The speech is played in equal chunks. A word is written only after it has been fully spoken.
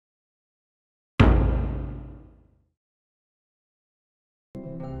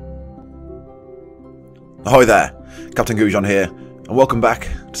Ahoy there, Captain Goujon here, and welcome back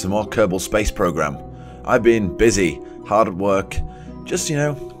to some more Kerbal space program. I've been busy, hard at work, just,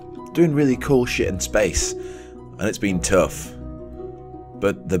 doing really cool shit in space, and it's been tough.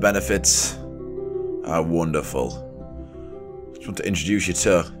 But the benefits are wonderful. I just want to introduce you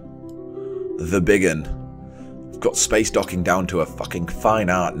to the big un. I've got space docking down to a fucking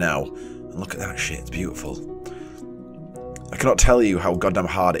fine art now, and look at that shit, it's beautiful. I cannot tell you how goddamn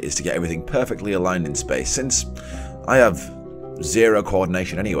hard it is to get everything perfectly aligned in space, since I have zero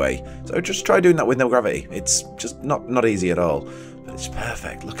coordination anyway, so just try doing that with no gravity. It's just not easy at all, but it's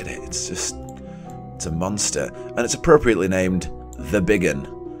perfect. Look at it, it's a monster, and it's appropriately named the big un,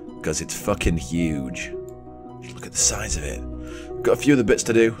 because it's fucking huge. Look at the size of it. Got a few of the bits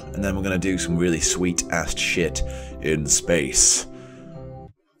to do, and then we're going to do some really sweet-ass shit in space.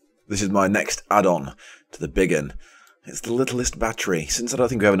 This is my next add-on to the big un. It's the littlest battery, since I don't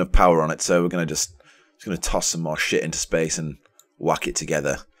think we have enough power on it, so we're going to just toss some more shit into space and whack it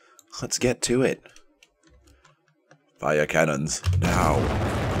together. Let's get to it. Fire cannons, now.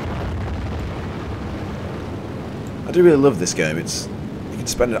 I do really love this game. You can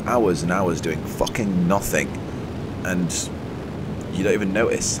spend hours and hours doing fucking nothing, and you don't even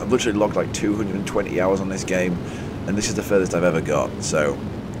notice. I've literally logged like 220 hours on this game, and this is the furthest I've ever got, so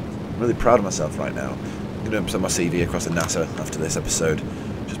I'm really proud of myself right now. I'm going to send my CV across to NASA after this episode,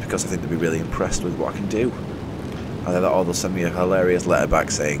 just because I think they'll be really impressed with what I can do. Either that or they'll send me a hilarious letter back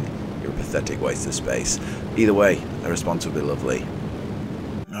saying, "You're a pathetic waste of space." Either way, the response will be lovely.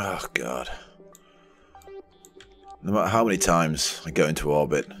 Oh god. No matter how many times I go into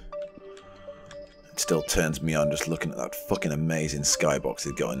orbit, it still turns me on just looking at that fucking amazing skybox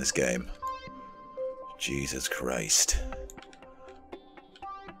they've got in this game. Jesus Christ.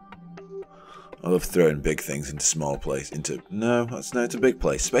 I love throwing big things into small place. It's a big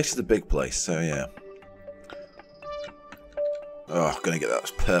place. Space is a big place, so yeah. Oh, I'm gonna get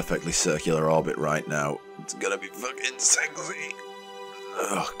that perfectly circular orbit right now. It's gonna be fucking sexy.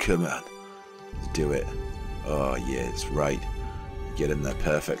 Oh, come on. Let's do it. Oh, yeah, it's right. Get in there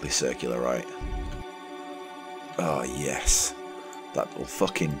perfectly circular, right? Oh, yes. That will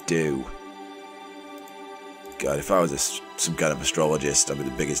fucking do. God, if I was some kind of astrologist, I'd be the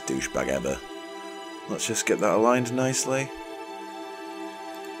biggest douchebag ever. Let's just get that aligned nicely.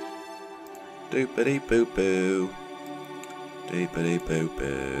 Doopity boo boo. Doopity boo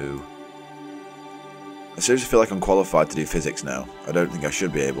boo. I seriously feel like I'm qualified to do physics now. I don't think I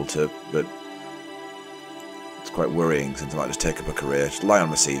should be able to, but it's quite worrying since I might just take up a career. Just lie on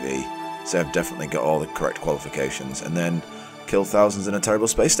my CV, say I've definitely got all the correct qualifications, and then kill thousands in a terrible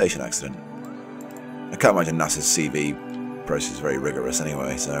space station accident. I can't imagine NASA's CV process is very rigorous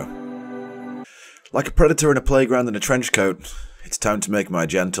anyway, so. Like a predator in a playground in a trench coat, it's time to make my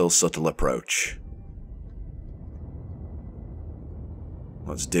gentle, subtle approach.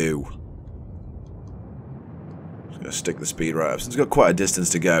 Let's do. Just gonna stick the speed right up, since it's got quite a distance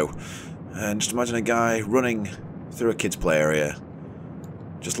to go. And just imagine a guy running through a kids' play area.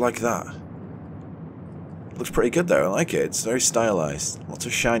 Just like that. Looks pretty good though, I like it. It's very stylized. Lots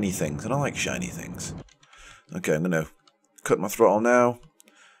of shiny things, and I like shiny things. Okay, I'm gonna cut my throttle now.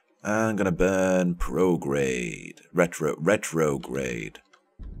 I'm gonna burn retrograde.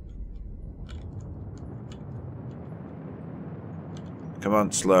 Come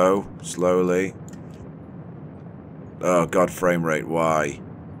on, slowly. Oh god, frame rate, why?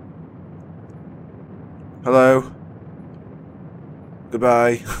 Hello?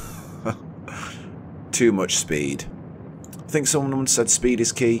 Goodbye. Too much speed. I think someone once said speed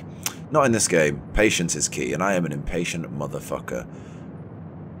is key. Not in this game. Patience is key, and I am an impatient motherfucker.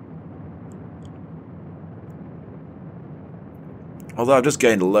 Although I've just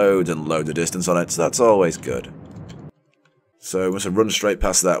gained loads and loads of distance on it, so that's always good. So I must have run straight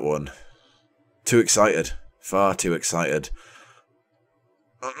past that one. Too excited. Far too excited.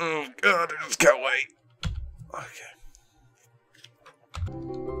 Oh god, I just can't wait. Okay.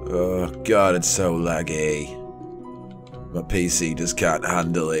 Oh god, it's so laggy. My PC just can't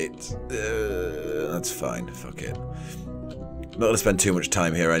handle it. That's fine, fuck it. I'm not going to spend too much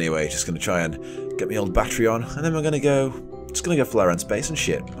time here anyway, just going to try and get my old battery on, and then we're going to go... Just gonna go fly around space and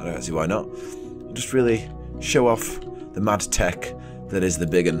shit. I don't see why not. Just really show off the mad tech that is the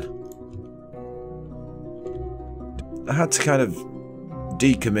big un. I had to kind of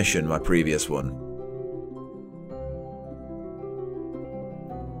decommission my previous one.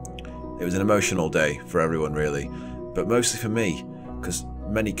 It was an emotional day for everyone really, but mostly for me, because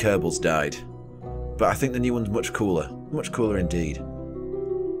many Kerbals died. But I think the new one's much cooler indeed.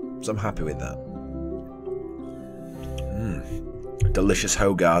 So I'm happy with that. Delicious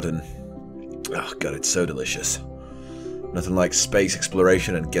hoe garden. Oh god, it's so delicious. Nothing like space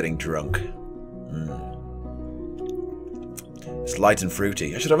exploration and getting drunk. It's light and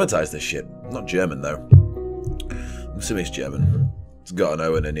fruity. I should advertise this shit. Not German though. I'm assuming it's German. It's got an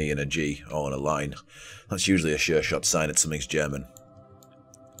O and an E and a G all on a line. That's usually a sure shot sign that something's German.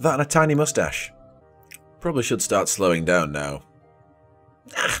 That and a tiny mustache. Probably should start slowing down now.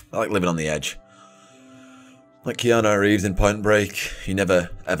 I like living on the edge. Like Keanu Reeves in Point Break, you never,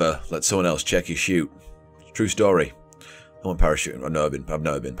 ever let someone else check you shoot. True story. I want parachuting. I've never been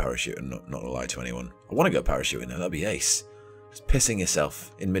parachuting, not to lie to anyone. I want to go parachuting now, that'd be ace. Just pissing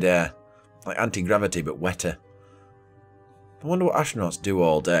yourself in midair. Like anti-gravity, but wetter. I wonder what astronauts do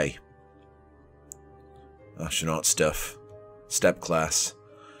all day. Astronaut stuff. Step class.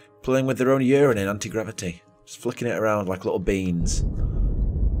 Playing with their own urine in anti-gravity. Just flicking it around like little beans.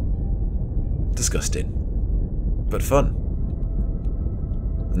 Disgusting. But fun.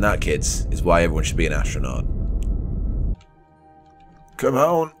 And that, kids, is why everyone should be an astronaut. Come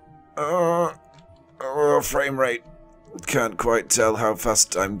on. Frame rate. Can't quite tell how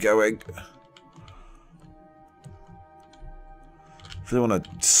fast I'm going. I really want to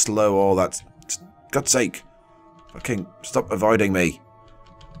slow all that. God's sake. Fucking stop avoiding me.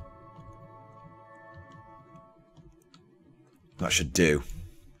 That should do.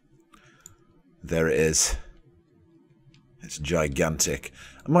 There it is. It's gigantic.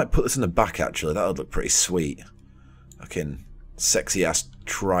 I might put this in the back actually, that would look pretty sweet. Fucking sexy ass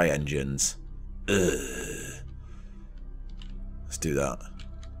tri-engines. Let's do that. I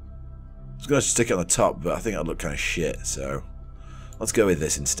was going to stick it on the top, but I think that'd look kind of shit, so let's go with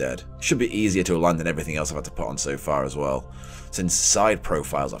this instead. Should be easier to land than everything else I've had to put on so far as well, since side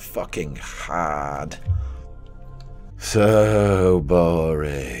profiles are fucking hard. So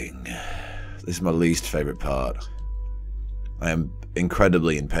boring. This is my least favourite part. I am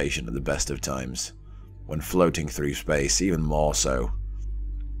incredibly impatient at the best of times. When floating through space, even more so.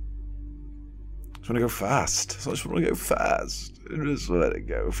 I just want to go fast. I just want to go fast. I just want to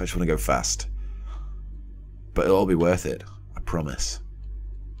go. I just want to go fast. But it'll all be worth it. I promise.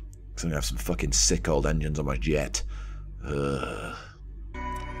 Because I'm going to have some fucking sick old engines on my jet. I've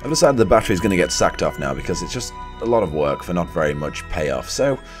decided the battery's going to get sacked off now because it's just a lot of work for not very much payoff.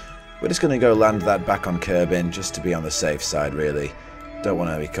 So we're just going to go land that back on Kerbin just to be on the safe side, really. Don't want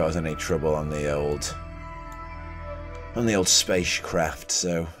to be causing any trouble on the old spacecraft.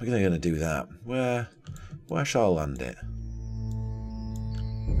 So we're going to do that. Where shall I land it?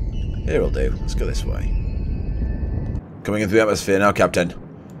 Here'll do. Let's go this way. Coming into the atmosphere now, Captain.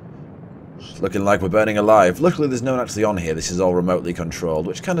 Looking like we're burning alive. Luckily there's no one actually on here. This is all remotely controlled,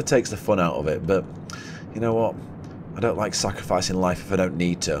 which kind of takes the fun out of it. But you know what? I don't like sacrificing life if I don't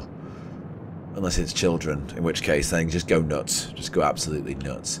need to. Unless it's children, in which case then just go nuts. Just go absolutely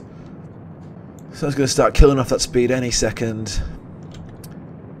nuts. So I was going to start killing off that speed any second.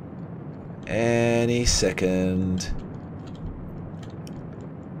 Any second.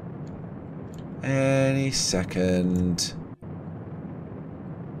 Any second.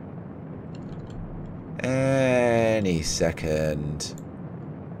 Any second.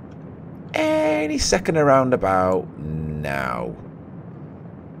 Any second around about now.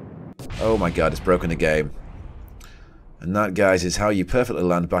 Oh my god, it's broken the game. And that, guys, is how you perfectly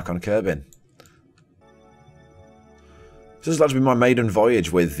land back on Kerbin. This is like to be my maiden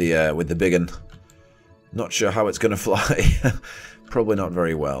voyage with the big un. Not sure how it's going to fly. Probably not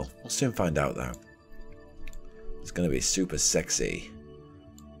very well. We'll soon find out, though. It's going to be super sexy.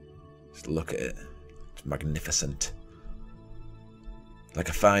 Just look at it. It's magnificent. Like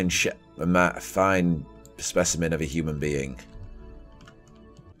a fine specimen of a human being.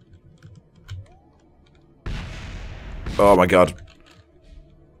 Oh my god.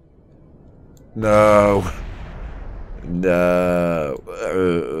 No. No.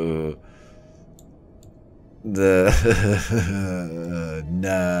 No.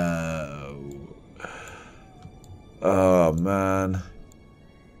 Oh man.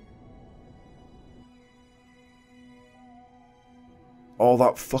 All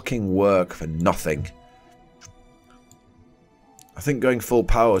that fucking work for nothing. I think going full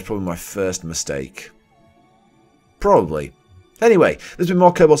power was probably my first mistake. Probably. Anyway, this has been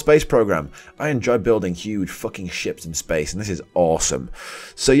more Kerbal Space Program. I enjoy building huge fucking ships in space, and this is awesome.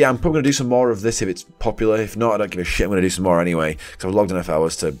 So yeah, I'm probably going to do some more of this if it's popular. If not, I don't give a shit. I'm going to do some more anyway, because I've logged enough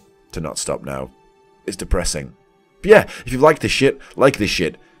hours to not stop now. It's depressing. But yeah, if you've liked this shit, like this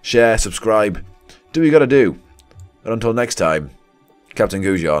shit, share, subscribe, do what you got to do. And until next time, Captain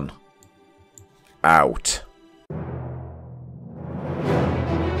Goujon, out.